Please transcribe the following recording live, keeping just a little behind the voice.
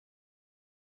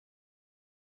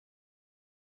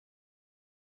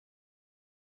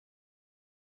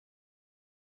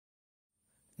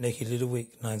Naked Little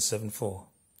Week 974.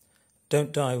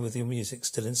 Don't die with your music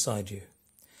still inside you.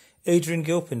 Adrian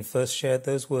Gilpin first shared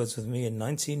those words with me in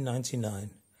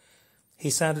 1999. He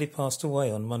sadly passed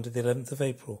away on Monday the 11th of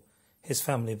April, his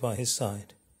family by his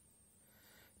side.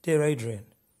 Dear Adrian,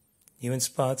 you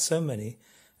inspired so many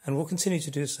and will continue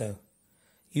to do so.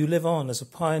 You live on as a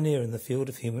pioneer in the field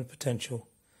of human potential.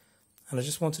 And I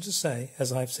just wanted to say,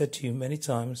 as I've said to you many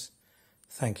times,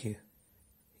 thank you.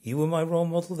 You were my role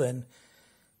model then,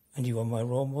 and you are my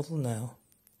role model now.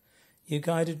 You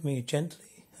guided me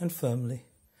gently and firmly,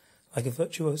 like a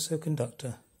virtuoso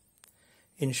conductor.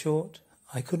 In short,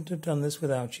 I couldn't have done this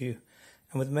without you,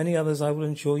 and with many others I will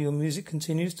ensure your music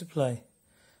continues to play,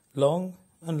 long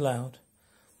and loud,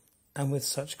 and with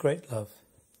such great love.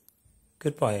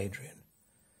 Goodbye, Adrian.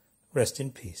 Rest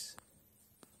in peace.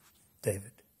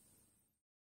 David.